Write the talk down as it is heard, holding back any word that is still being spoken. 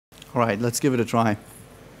All right, let's give it a try.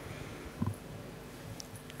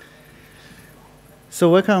 So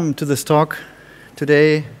welcome to this talk.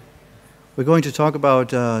 Today we're going to talk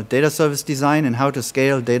about data service design and how to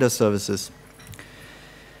scale data services.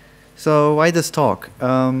 So why this talk?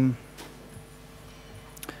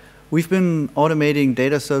 We've been automating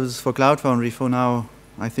data services for Cloud Foundry for now,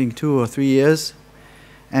 I think, 2 or 3 years.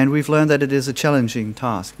 And we've learned that it is a challenging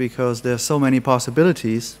task because there are so many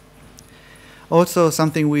possibilities. Also,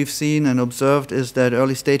 something we've seen and observed is that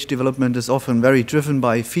early stage development is often very driven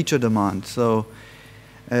by feature demand. So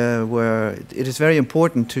where it is very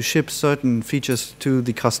important to ship certain features to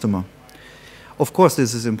the customer. Of course,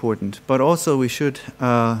 this is important, but also we should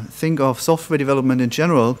think of software development in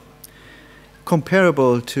general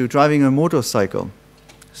comparable to driving a motorcycle.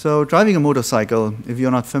 So driving a motorcycle, if you're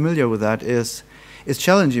not familiar with that, is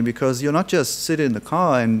challenging because you're not just sit in the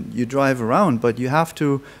car and you drive around, but you have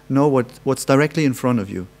to know what's directly in front of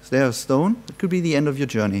you. Is there a stone? It could be the end of your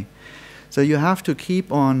journey. So you have to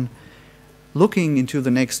keep on looking into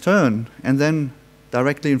the next turn and then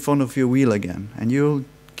directly in front of your wheel again. And you'll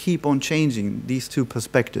keep on changing these two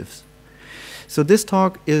perspectives. So this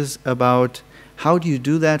talk is about how do you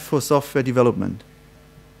do that for software development.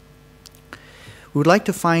 We would like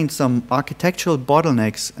to find some architectural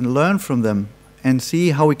bottlenecks and learn from them and see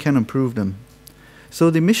how we can improve them. So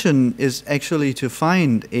the mission is actually to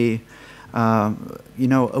find a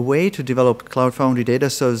way to develop Cloud Foundry data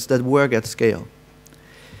services that work at scale.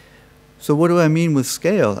 So what do I mean with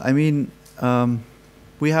scale? I mean,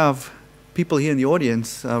 we have people here in the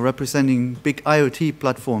audience representing big IoT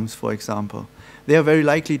platforms, for example. They are very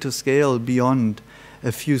likely to scale beyond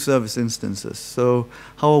a few service instances. So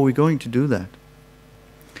how are we going to do that?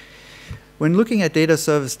 When looking at data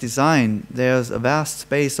service design, there's a vast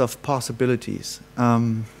space of possibilities.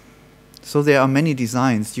 So there are many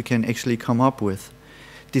designs you can actually come up with.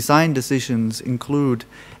 Design decisions include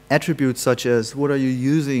attributes such as what are you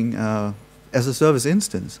using as a service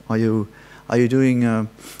instance? Are you doing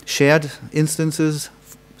shared instances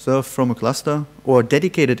served from a cluster or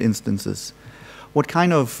dedicated instances? What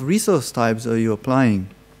kind of resource types are you applying?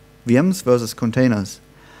 VMs versus containers.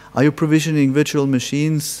 Are you provisioning virtual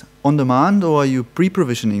machines on demand or are you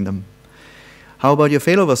pre-provisioning them? How about your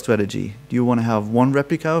failover strategy? Do you want to have one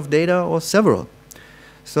replica of data or several?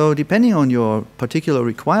 So depending on your particular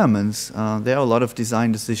requirements, there are a lot of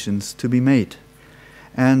design decisions to be made.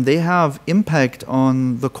 And they have impact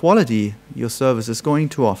on the quality your service is going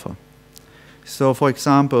to offer. So for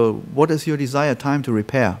example, what is your desired time to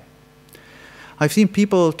repair? I've seen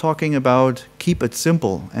people talking about keep it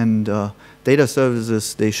simple and data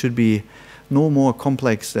services, they should be no more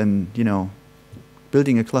complex than,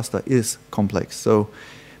 building a cluster is complex. So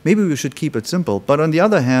maybe we should keep it simple. But on the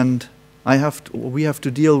other hand, we have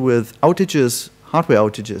to deal with outages, hardware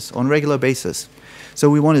outages on a regular basis. So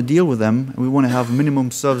we want to deal with them and we want to have minimum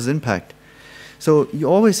service impact. So you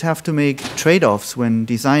always have to make trade-offs when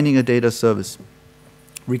designing a data service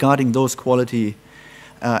regarding those quality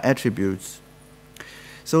attributes.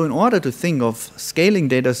 So in order to think of scaling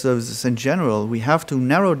data services in general, we have to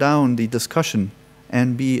narrow down the discussion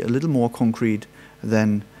and be a little more concrete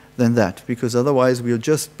than that, because otherwise we'll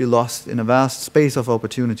just be lost in a vast space of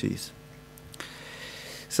opportunities.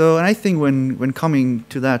 So, and I think when coming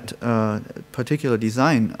to that particular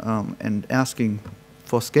design and asking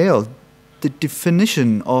for scale, the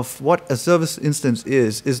definition of what a service instance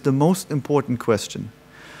is the most important question.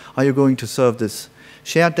 Are you going to serve this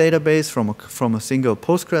shared database from a single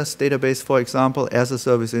Postgres database, for example, as a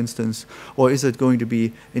service instance, or is it going to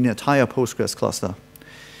be an entire Postgres cluster?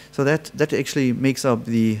 So that actually makes up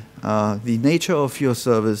the nature of your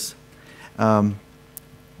service.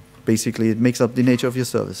 Basically, it makes up the nature of your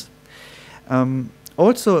service.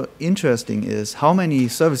 Also interesting is how many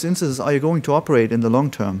service instances are you going to operate in the long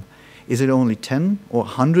term? Is it only 10 or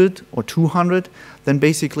 100 or 200? Then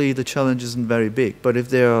basically the challenge isn't very big. But if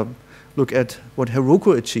they're look at what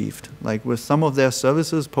Heroku achieved, like with some of their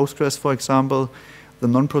services, Postgres, for example, the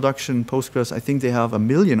non-production Postgres, I think they have 1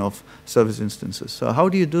 million of service instances. So how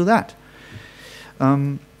do you do that?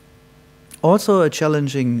 Also a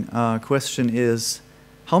challenging question is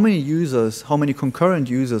how many users, how many concurrent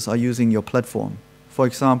users are using your platform? For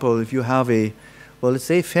example, if you have a, well, let's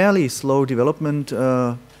say fairly slow development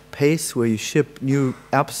pace where you ship new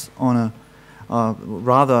apps on a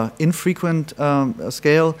rather infrequent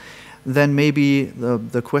scale, then maybe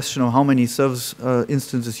the question of how many service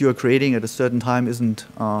instances you are creating at a certain time isn't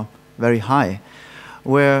very high.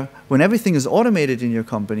 Where when everything is automated in your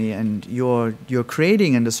company and you're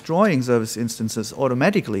creating and destroying service instances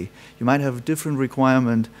automatically, you might have a different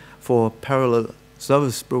requirement for parallel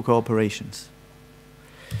service broker operations.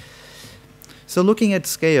 So looking at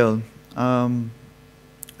scale,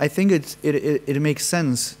 I think it makes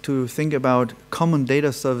sense to think about common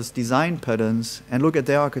data service design patterns and look at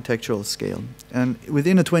their architectural scale. And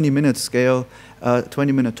within a 20-minute scale,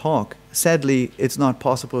 20-minute talk, sadly, it's not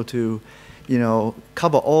possible to,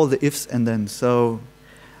 cover all the ifs and then. So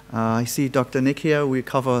I see Dr. Nick here. We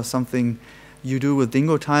cover something you do with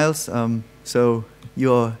dingo tiles. So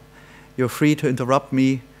you're free to interrupt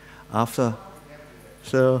me after.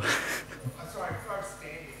 So.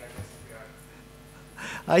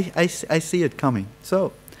 I see it coming.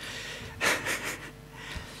 So,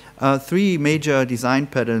 three major design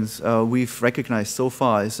patterns we've recognized so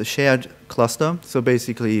far is a shared cluster. So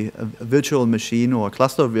basically a virtual machine or a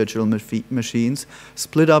cluster of virtual machines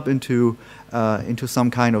split up into some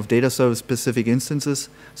kind of data service specific instances,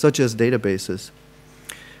 such as databases,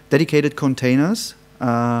 dedicated containers,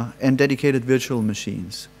 and dedicated virtual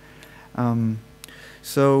machines.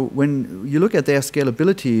 So when you look at their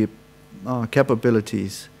scalability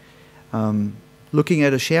capabilities, looking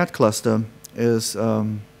at a shared cluster is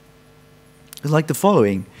like the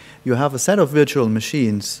following. You have a set of virtual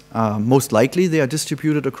machines. Most likely they are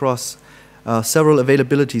distributed across several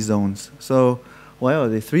availability zones. So, well,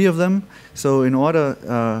 there are 3 of them. So in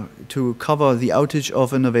order to cover the outage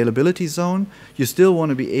of an availability zone, you still want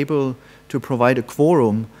to be able to provide a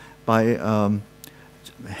quorum by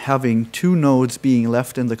having 2 nodes being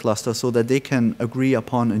left in the cluster so that they can agree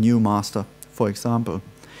upon a new master, for example.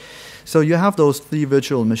 So you have those 3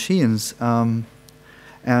 virtual machines,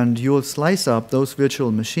 and you'll slice up those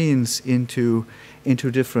virtual machines into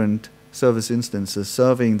different service instances,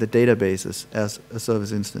 serving the databases as a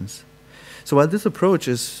service instance. So while this approach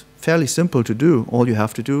is fairly simple to do, all you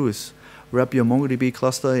have to do is wrap your MongoDB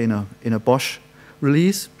cluster in a Bosch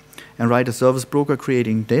release and write a service broker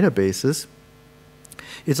creating databases.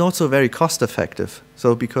 It's also very cost effective.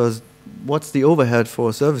 So because what's the overhead for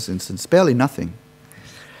a service instance? Barely nothing.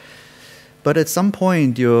 But at some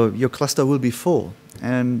point your cluster will be full.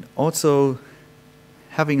 And also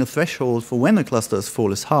having a threshold for when a cluster is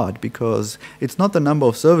full is hard, because it's not the number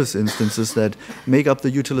of service instances that make up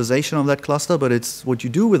the utilization of that cluster, but it's what you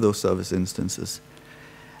do with those service instances.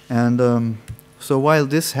 And so while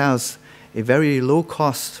this has a very low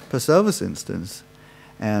cost per service instance,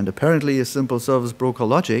 and apparently a simple service broker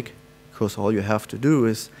logic, because all you have to do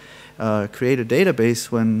is create a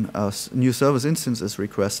database when a new service instance is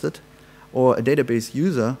requested, or a database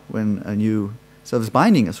user when a new service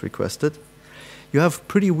binding is requested, you have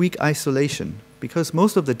pretty weak isolation, because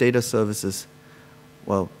most of the data services,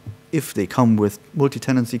 well, if they come with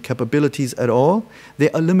multi-tenancy capabilities at all,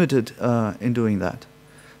 they are limited in doing that.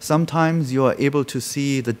 Sometimes you are able to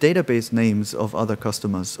see the database names of other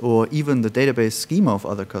customers or even the database schema of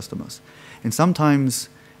other customers. And sometimes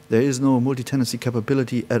there is no multi-tenancy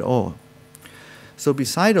capability at all. So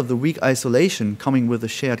beside of the weak isolation coming with a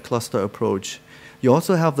shared cluster approach, you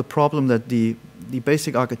also have the problem that the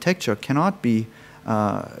basic architecture cannot be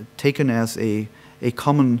taken as a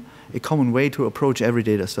common way to approach every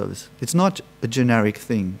data service. It's not a generic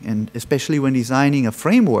thing, and especially when designing a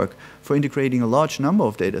framework for integrating a large number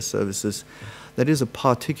of data services, that is a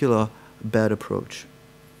particular bad approach.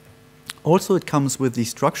 Also, it comes with the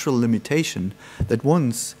structural limitation that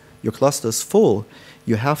once your cluster is full,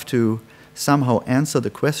 you have to somehow answer the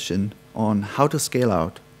question on how to scale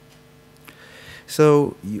out.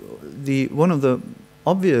 So one of the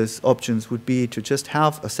obvious options would be to just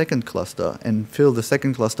have a second cluster and fill the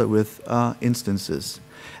second cluster with instances.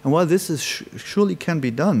 And while this is surely can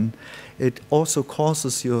be done, it also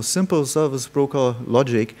causes your simple service broker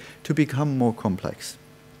logic to become more complex.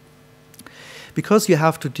 Because you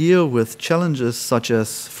have to deal with challenges such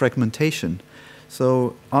as fragmentation.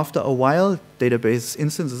 So after a while, database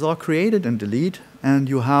instances are created and deleted, and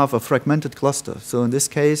you have a fragmented cluster. So in this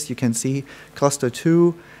case, you can see cluster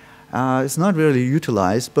 2 is not really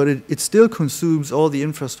utilized, but it still consumes all the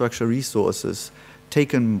infrastructure resources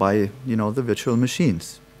taken by the virtual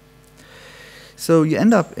machines. So you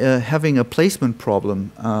end up having a placement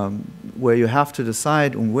problem where you have to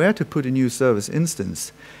decide on where to put a new service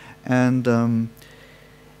instance, and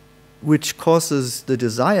which causes the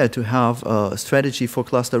desire to have a strategy for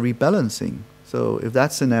cluster rebalancing. So if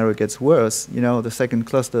that scenario gets worse, the second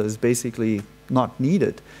cluster is basically not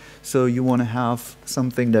needed. So you want to have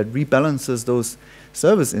something that rebalances those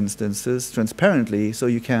service instances transparently, so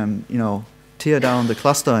you can, tear down the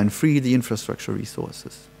cluster and free the infrastructure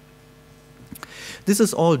resources. This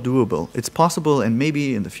is all doable. It's possible, and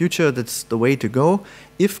maybe in the future that's the way to go,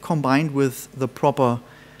 if combined with the proper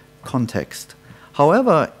context.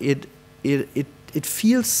 However, it it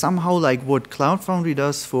feels somehow like what Cloud Foundry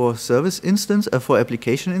does for service instance, for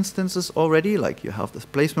application instances already, like you have this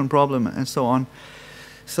placement problem and so on.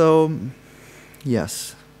 So,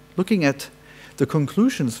 yes, looking at the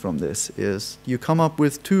conclusions from this is you come up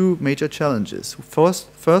with two major challenges.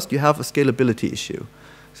 First, you have a scalability issue.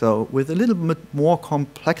 So with a little bit more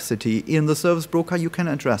complexity in the service broker, you can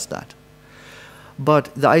address that. But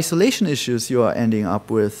the isolation issues you are ending up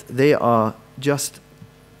with, they don't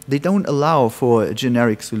allow for a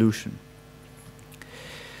generic solution.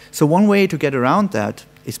 So one way to get around that,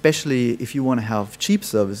 especially if you want to have cheap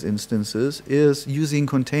service instances, is using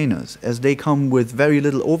containers, as they come with very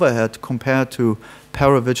little overhead compared to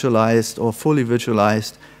para-virtualized or fully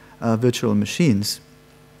virtualized virtual machines.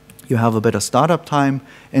 You have a better startup time,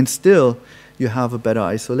 and still you have a better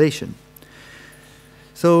isolation.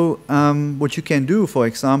 So what you can do, for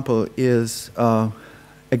example, is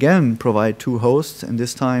again provide two hosts, and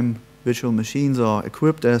this time virtual machines are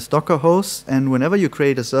equipped as Docker hosts, and whenever you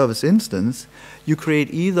create a service instance, you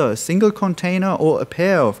create either a single container or a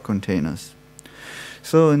pair of containers.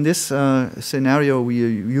 So in this scenario, we are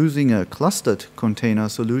using a clustered container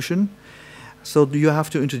solution. So you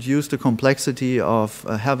have to introduce the complexity of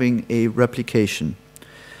having a replication.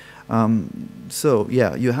 So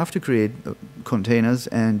yeah, you have to create containers,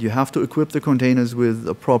 and you have to equip the containers with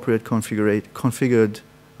appropriate configured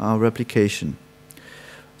replication.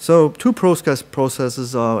 So two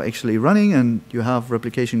processes are actually running, and you have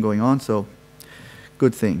replication going on, so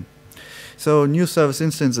good thing. So new service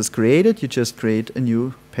instance is created, you just create a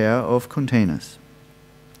new pair of containers.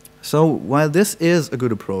 So while this is a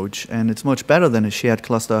good approach, and it's much better than a shared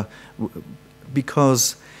cluster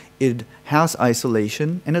because it has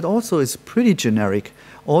isolation, and it also is pretty generic,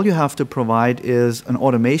 all you have to provide is an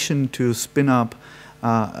automation to spin up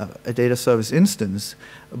a data service instance.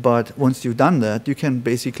 But once you've done that, you can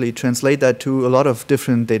basically translate that to a lot of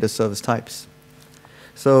different data service types.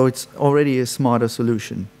 So it's already a smarter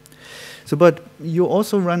solution. So, but you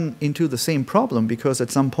also run into the same problem, because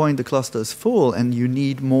at some point the cluster is full and you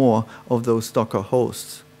need more of those Docker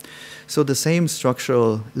hosts. So the same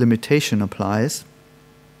structural limitation applies.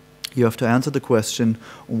 You have to answer the question,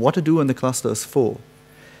 what to do when the cluster is full.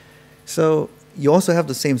 So you also have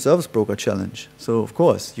the same service broker challenge. So of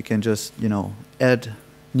course you can just, add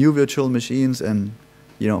new virtual machines and,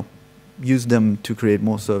 use them to create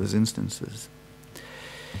more service instances.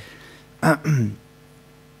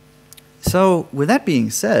 So with that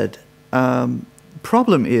being said,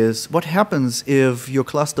 problem is, what happens if your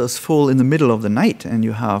cluster is full in the middle of the night and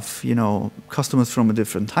you have, customers from a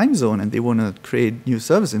different time zone and they want to create new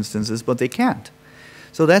service instances, but they can't?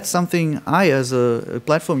 So that's something I, as a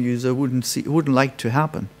platform user, wouldn't like to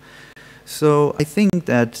happen. So I think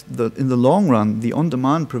that in the long run, the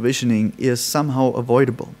on-demand provisioning is somehow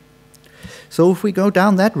avoidable. So if we go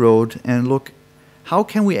down that road and look, how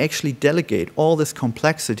can we actually delegate all this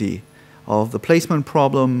complexity of the placement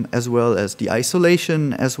problem, as well as the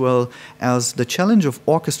isolation, as well as the challenge of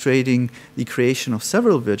orchestrating the creation of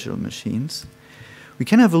several virtual machines? We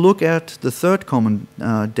can have a look at the third common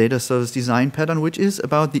data service design pattern, which is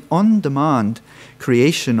about the on-demand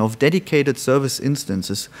creation of dedicated service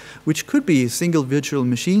instances, which could be single virtual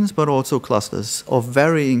machines, but also clusters of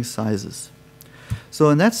varying sizes. So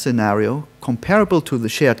in that scenario, comparable to the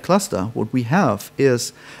shared cluster, what we have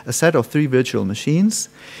is a set of 3 virtual machines.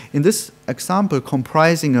 In this example,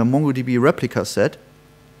 comprising a MongoDB replica set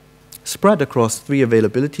spread across 3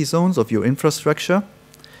 availability zones of your infrastructure.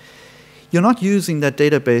 You're not using that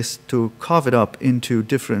database to carve it up into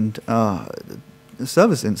different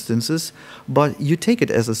service instances, but you take it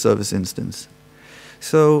as a service instance.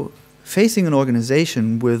 So facing an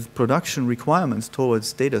organization with production requirements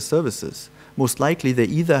towards data services, most likely they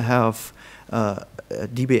either have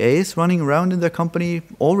DBAs running around in their company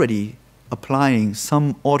already applying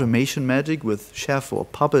some automation magic with Chef or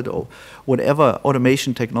Puppet or whatever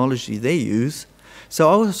automation technology they use. So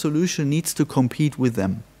our solution needs to compete with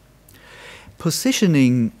them.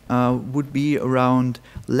 Positioning would be around,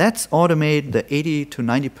 let's automate the 80 to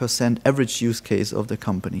 90% average use case of the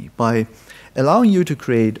company by allowing you to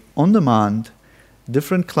create on-demand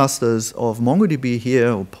different clusters of MongoDB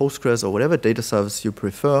here, or Postgres, or whatever data service you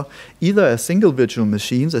prefer, either as single virtual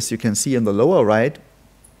machines, as you can see in the lower right,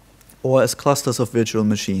 or as clusters of virtual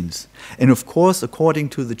machines. And of course, according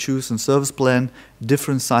to the choose and service plan,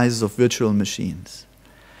 different sizes of virtual machines.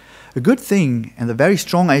 A good thing, and the very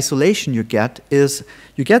strong isolation you get, is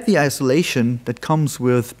you get the isolation that comes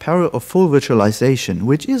with para or full virtualization,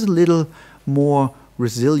 which is a little more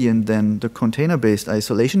resilient than the container-based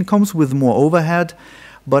isolation. It comes with more overhead,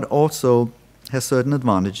 but also has certain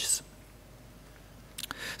advantages.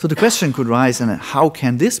 So the question could rise, and how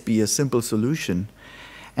can this be a simple solution?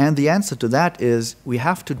 And the answer to that is we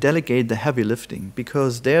have to delegate the heavy lifting,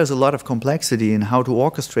 because there's a lot of complexity in how to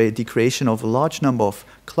orchestrate the creation of a large number of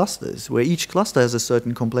clusters, where each cluster has a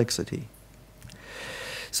certain complexity.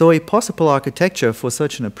 So a possible architecture for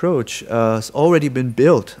such an approach has already been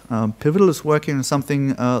built. Pivotal is working on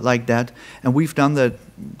something like that, and we've done that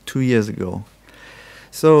 2 years ago.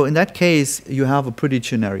 So in that case, you have a pretty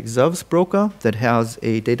generic service broker that has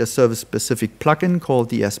a data service specific plugin called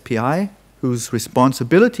the SPI, whose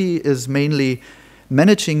responsibility is mainly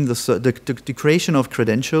managing the creation of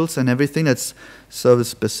credentials and everything that's service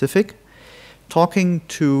specific, talking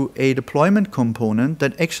to a deployment component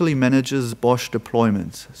that actually manages BOSH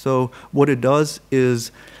deployments. So what it does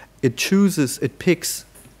is it picks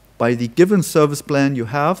by the given service plan you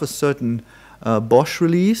have a certain BOSH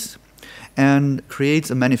release and creates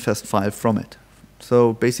a manifest file from it.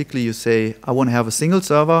 So basically you say, I want to have a single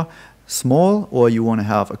server, small, or you want to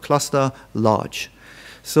have a cluster, large.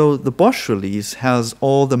 So the BOSH release has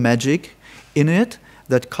all the magic in it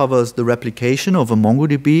that covers the replication of a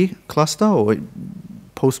MongoDB cluster, or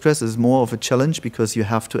Postgres is more of a challenge because you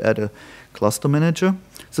have to add a cluster manager.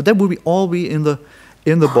 So that will all be in the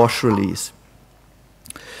BOSH release.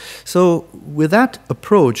 So with that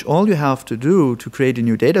approach, all you have to do to create a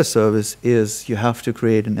new data service is you have to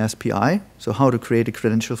create an SPI, so how to create a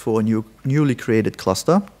credential for a newly created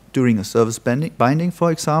cluster during a service binding,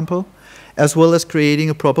 for example, as well as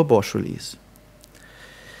creating a proper BOSH release.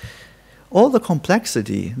 All the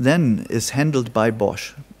complexity then is handled by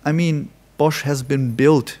BOSH. I mean, BOSH has been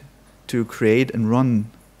built to create and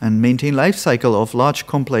run and maintain lifecycle of large,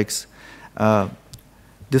 complex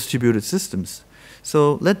distributed systems.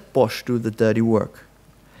 So let BOSH do the dirty work.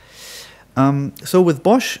 So with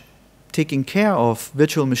BOSH taking care of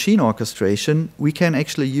virtual machine orchestration, we can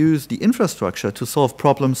actually use the infrastructure to solve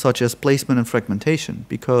problems such as placement and fragmentation,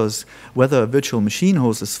 because whether a virtual machine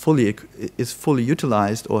host is fully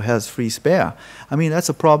utilized or has free spare, I mean, that's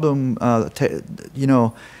a problem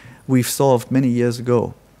we've solved many years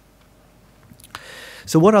ago.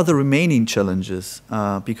 So what are the remaining challenges?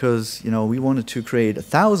 Because we wanted to create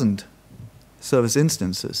 1,000 service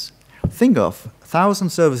instances. Think of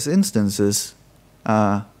 1,000 service instances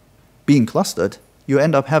being clustered. You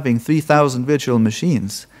end up having 3,000 virtual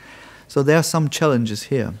machines. So there are some challenges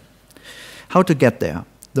here. How to get there?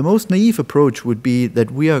 The most naive approach would be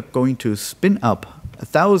that we are going to spin up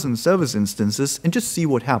 1,000 service instances and just see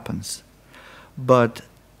what happens. But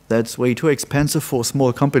that's way too expensive for a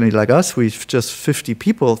small company like us. We've just 50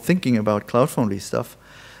 people thinking about Cloud Foundry stuff.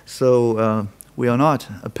 So we are not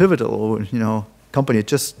a pivotal or company. It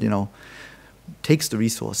just takes the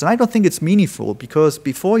resource. And I don't think it's meaningful, because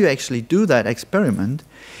before you actually do that experiment,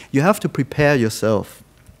 you have to prepare yourself.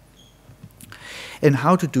 And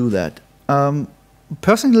how to do that?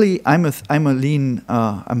 Personally, I'm a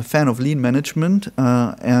fan of lean management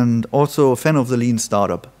and also a fan of the lean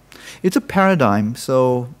startup. It's a paradigm.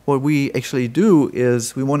 So what we actually do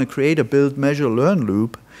is we want to create a build, measure, learn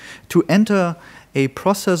loop to enter a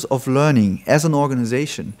process of learning as an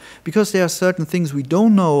organization, because there are certain things we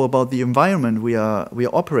don't know about the environment we are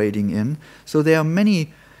operating in. So there are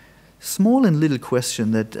many small and little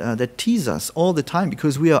questions that tease us all the time,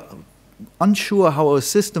 because we are unsure how our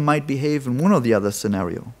system might behave in one or the other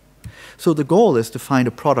scenario. So the goal is to find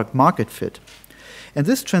a product market fit. And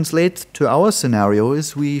this translates to our scenario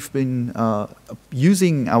is we've been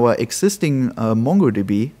using our existing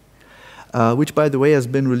MongoDB, which, by the way, has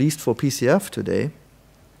been released for PCF today.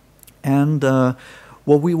 And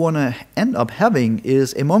what we want to end up having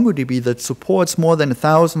is a MongoDB that supports more than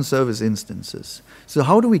 1,000 service instances. So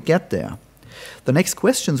how do we get there? The next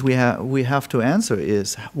questions we have to answer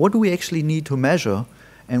is, what do we actually need to measure,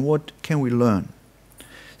 and what can we learn?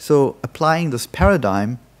 So applying this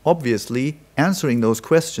paradigm, obviously, answering those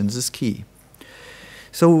questions is key.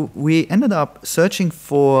 So we ended up searching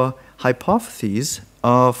for hypotheses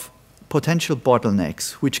of potential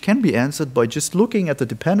bottlenecks, which can be answered by just looking at the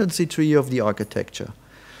dependency tree of the architecture.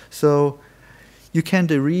 So you can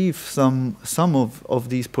derive some of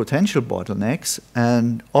these potential bottlenecks,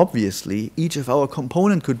 and obviously each of our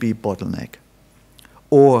components could be a bottleneck.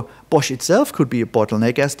 Or BOSH itself could be a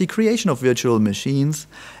bottleneck, as the creation of virtual machines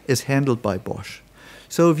is handled by BOSH.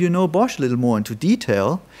 So if you know BOSH a little more into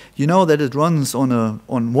detail, you know that it runs on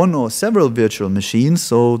one or several virtual machines,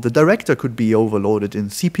 so the director could be overloaded in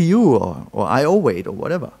CPU or I/O weight or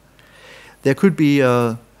whatever. There could be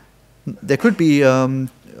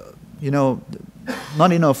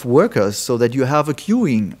not enough workers so that you have a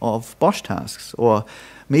queuing of BOSH tasks, or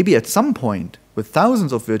maybe at some point with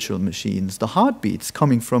thousands of virtual machines, the heartbeats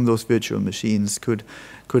coming from those virtual machines could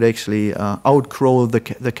actually outgrow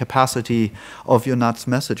the capacity of your NATS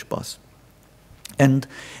message bus. And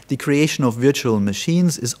the creation of virtual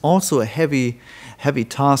machines is also a heavy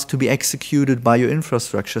task to be executed by your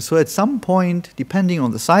infrastructure. So at some point, depending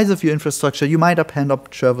on the size of your infrastructure, you might end up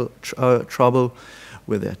trouble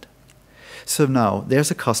with it. So now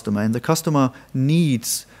there's a customer, and the customer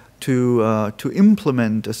needs to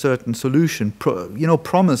implement a certain solution,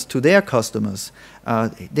 promised to their customers.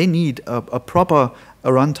 They need a proper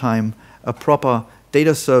runtime, a proper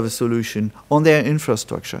data service solution on their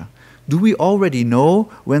infrastructure. Do we already know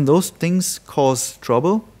when those things cause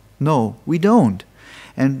trouble? No, we don't.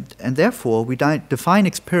 And therefore, we define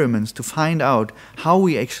experiments to find out how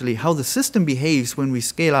the system behaves when we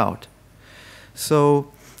scale out.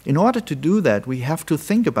 So in order to do that, we have to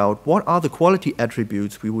think about what are the quality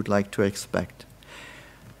attributes we would like to expect.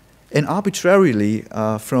 And arbitrarily,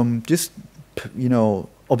 from just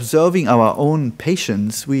observing our own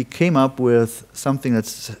patients, we came up with something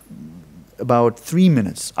that's about 3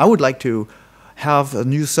 minutes. I would like to have a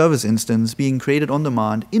new service instance being created on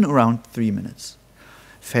demand in around 3 minutes.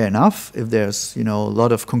 Fair enough, if there's a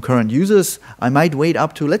lot of concurrent users, I might wait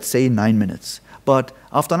up to, let's say, 9 minutes. But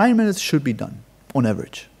after 9 minutes, should be done, on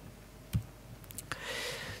average.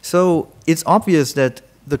 So it's obvious that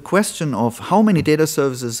the question of how many data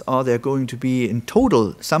services are there going to be in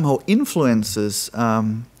total somehow influences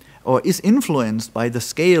or is influenced by the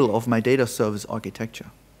scale of my data service architecture.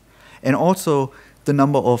 And also the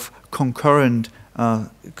number of concurrent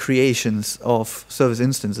creations of service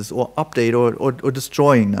instances, or update or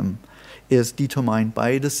destroying them, is determined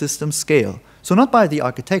by the system scale. So not by the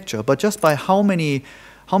architecture, but just by how many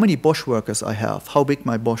BOSH workers I have, how big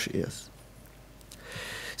my BOSH is.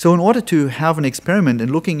 So in order to have an experiment and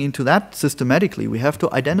looking into that systematically, we have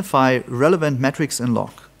to identify relevant metrics and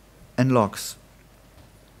logs.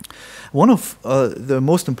 One of the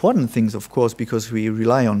most important things, of course, because we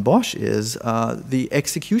rely on BOSH, is the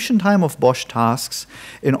execution time of BOSH tasks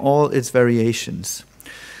in all its variations.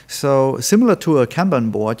 So similar to a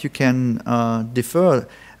Kanban board, you can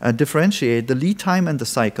differentiate the lead time and the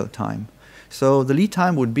cycle time. So the lead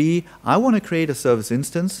time would be, I want to create a service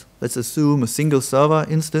instance. Let's assume a single server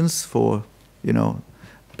instance for,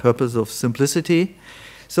 purpose of simplicity.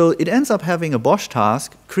 So it ends up having a BOSH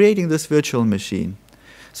task creating this virtual machine.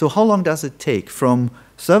 So how long does it take from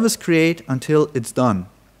service create until it's done?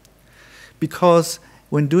 Because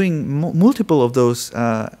when doing multiple of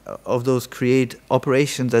those create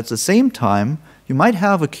operations at the same time, you might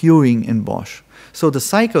have a queuing in BOSH. So the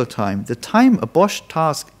cycle time, the time a BOSH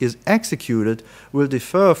task is executed, will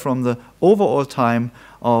differ from the overall time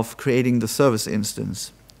of creating the service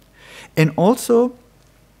instance. And also,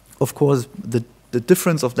 of course, the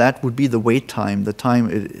difference of that would be the wait time, the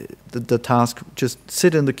task just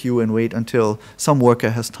sit in the queue and wait until some worker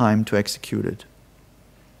has time to execute it.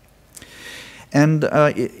 And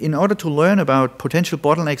in order to learn about potential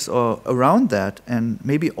bottlenecks around that, and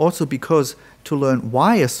maybe also because to learn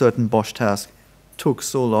why a certain BOSH task took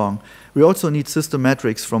so long, we also need system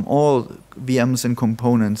metrics from all VMs and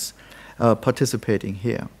components participating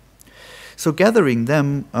here. So gathering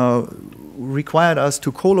them required us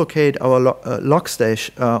to co-locate our log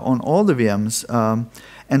stash on all the VMs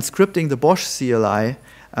and scripting the BOSH CLI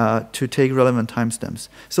to take relevant timestamps.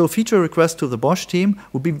 So a feature request to the BOSH team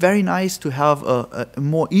would be very nice to have a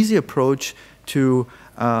more easy approach to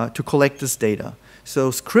collect this data.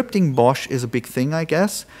 So scripting BOSH is a big thing, I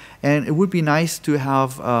guess, and it would be nice to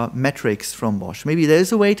have metrics from BOSH. Maybe there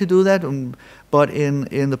is a way to do that, but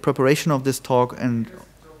in the preparation of this talk and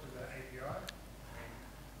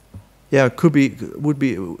yeah, would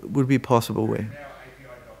be a possible way.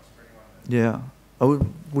 Yeah, I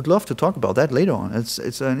would love to talk about that later on.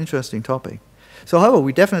 It's an interesting topic. So, however,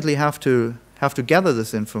 we definitely have to gather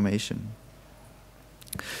this information.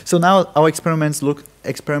 So now our experiment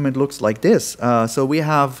looks like this. So we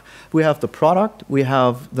have the product, we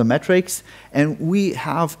have the metrics, and we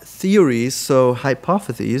have theories, so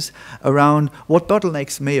hypotheses around what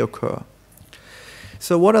bottlenecks may occur.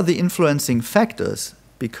 So what are the influencing factors?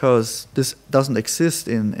 Because this doesn't exist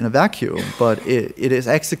in a vacuum, but it is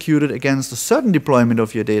executed against a certain deployment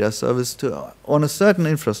of your data service on a certain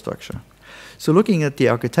infrastructure. So looking at the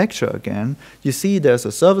architecture again, you see there's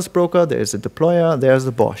a service broker, there's a deployer, there's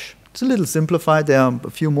a BOSH. It's a little simplified, there are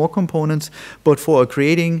a few more components, but for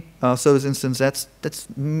creating a service instance, that's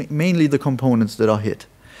mainly the components that are hit.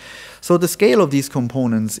 So the scale of these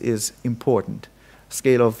components is important.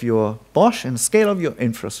 Scale of your BOSH and scale of your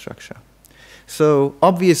infrastructure. So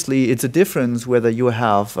obviously, it's a difference whether you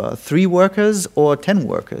have 3 workers or 10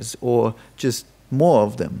 workers or just more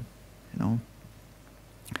of them. You know,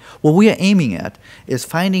 what we are aiming at is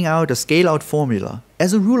finding out a scale-out formula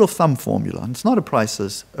as a rule of thumb formula. It's not a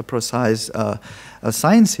precise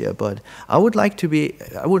science here, but I would like to be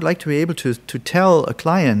able to tell a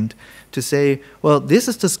client to say, well, this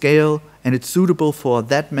is the scale, and it's suitable for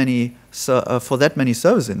that many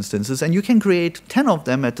service instances, and you can create 10 of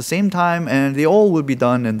them at the same time, and they all will be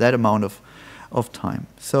done in that amount of time.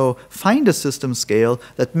 So find a system scale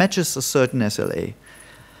that matches a certain SLA.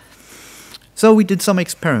 So we did some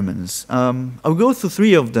experiments. I'll go through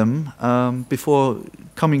 3 of them before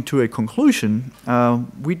coming to a conclusion.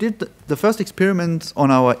 We did the first experiment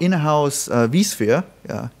on our in-house vSphere.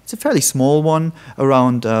 It's a fairly small one,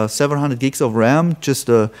 around 700 gigs of RAM, just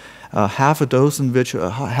half a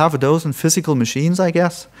dozen physical machines, I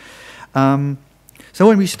guess. So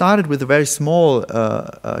when we started with a very small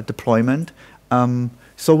deployment,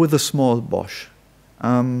 so with a small BOSH,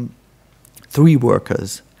 3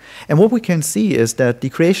 workers. And what we can see is that the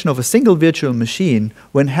creation of a single virtual machine,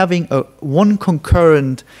 when having one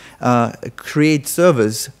concurrent create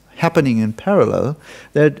service happening in parallel,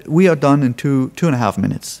 that we are done in 2.5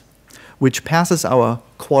 minutes, which passes our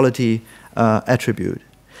quality attribute.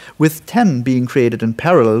 With 10 being created in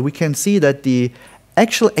parallel, we can see that the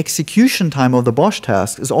actual execution time of the BOSH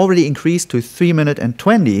task is already increased to 3 minutes and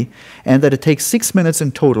 20, and that it takes 6 minutes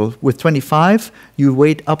in total. With 25, you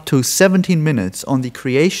wait up to 17 minutes on the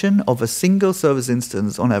creation of a single service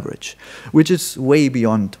instance on average, which is way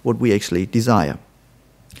beyond what we actually desire.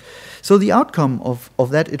 So the outcome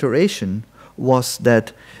of that iteration was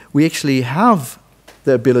that we actually have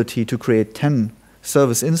the ability to create 10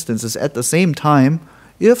 service instances at the same time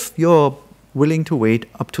if you're willing to wait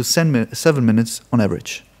up to 7 minutes on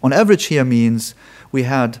average. On average here means we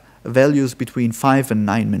had values between 5 and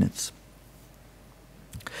 9 minutes.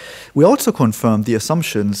 We also confirmed the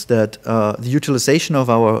assumptions that the utilization of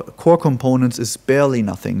our core components is barely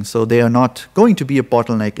nothing, so they are not going to be a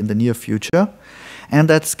bottleneck in the near future, and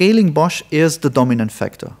that scaling BOSH is the dominant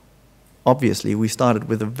factor. Obviously, we started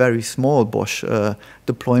with a very small BOSH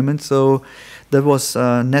deployment, so that was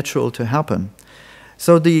natural to happen.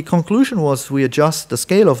 So the conclusion was we adjust the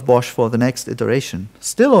scale of BOSH for the next iteration.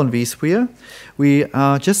 Still on vSphere, we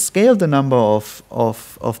just scaled the number of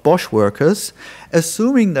BOSH workers,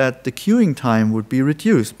 assuming that the queuing time would be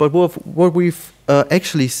reduced. But what we've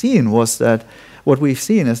actually seen is that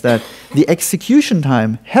the execution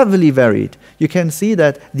time heavily varied. You can see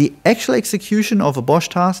that the actual execution of a BOSH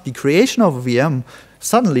task, the creation of a VM,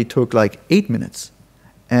 suddenly took like 8 minutes.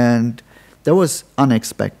 And that was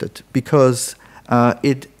unexpected because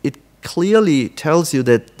it clearly tells you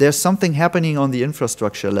that there's something happening on the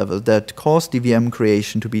infrastructure level that caused the VM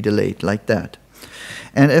creation to be delayed like that.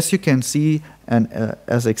 And as you can see, and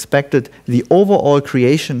as expected, the overall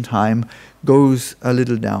creation time goes a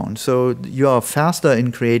little down. So you are faster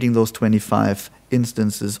in creating those 25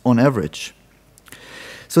 instances on average.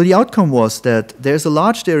 So the outcome was that there's a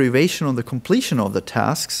large derivation on the completion of the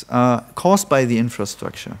tasks caused by the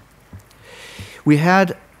infrastructure. We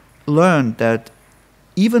had learned that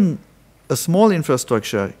even a small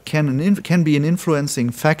infrastructure can be an influencing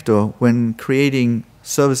factor when creating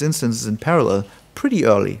service instances in parallel pretty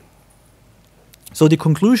early. So the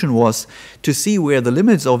conclusion was to see where the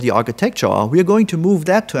limits of the architecture are. We are going to move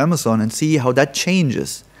that to Amazon and see how that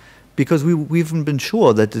changes, because we haven't been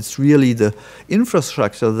sure that it's really the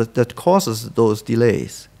infrastructure that causes those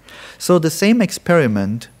delays. So the same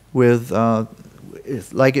experiment with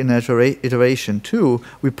like in iteration 2,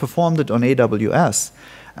 we performed it on AWS,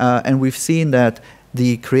 and we've seen that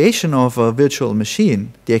the creation of a virtual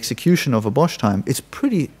machine, the execution of a BOSH time, it's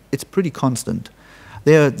pretty constant.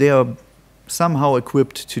 They are somehow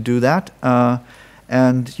equipped to do that,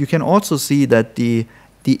 and you can also see that the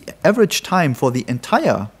average time for the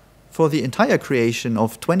entire creation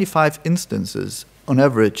of 25 instances on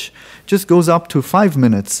average just goes up to 5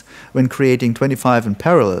 minutes when creating 25 in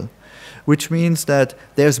parallel, which means that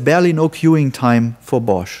there's barely no queuing time for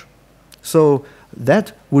BOSH. So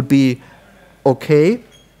that would be okay.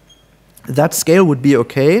 That scale would be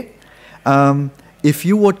okay if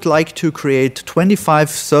you would like to create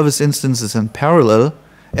 25 service instances in parallel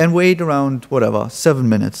and wait around, whatever, 7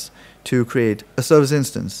 minutes to create a service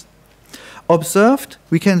instance. Observed,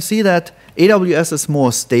 we can see that AWS is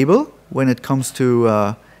more stable when it comes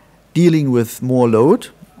to dealing with more load,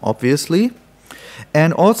 obviously.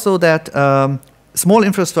 And also that small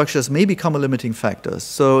infrastructures may become a limiting factor.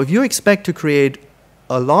 So if you expect to create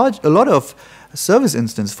a lot of service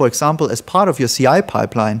instances, for example, as part of your CI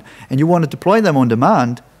pipeline, and you want to deploy them on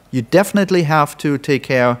demand, You definitely have to take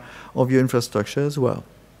care of your infrastructure as well.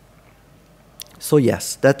 So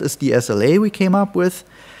yes, that is the SLA we came up with.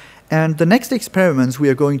 And the next experiments we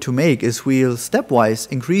are going to make is we'll stepwise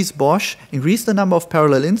increase BOSH, increase the number of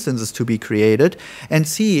parallel instances to be created, and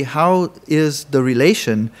see how is the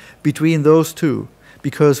relation between those two,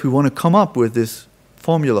 because we want to come up with this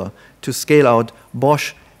formula to scale out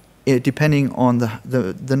BOSH depending on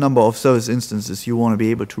the number of service instances you want to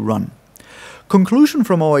be able to run. Conclusion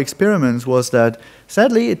from our experiments was that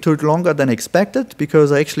sadly it took longer than expected,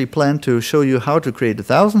 because I actually planned to show you how to create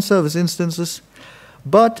 1,000 service instances.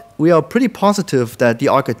 But we are pretty positive that the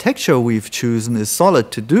architecture we've chosen is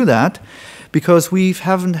solid to do that, because we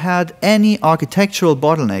haven't had any architectural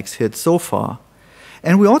bottlenecks hit so far.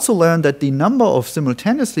 And we also learned that the number of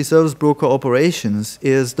simultaneously service broker operations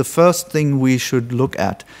is the first thing we should look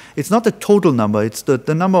at. It's not the total number, it's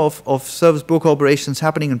the number of service broker operations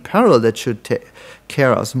happening in parallel that should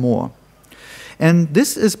care us more. And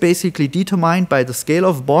this is basically determined by the scale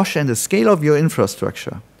of BOSH and the scale of your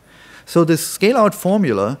infrastructure. So this scale-out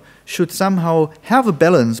formula should somehow have a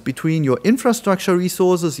balance between your infrastructure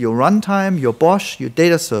resources, your runtime, your BOSH, your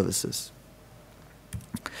data services.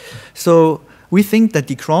 So we think that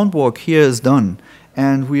the groundwork here is done,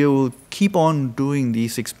 and we will keep on doing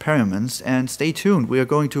these experiments, and stay tuned. We are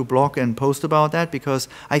going to blog and post about that, because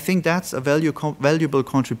I think that's a valuable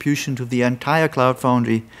contribution to the entire Cloud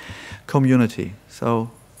Foundry community. So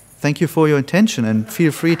thank you for your attention, and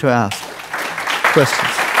feel free to ask questions.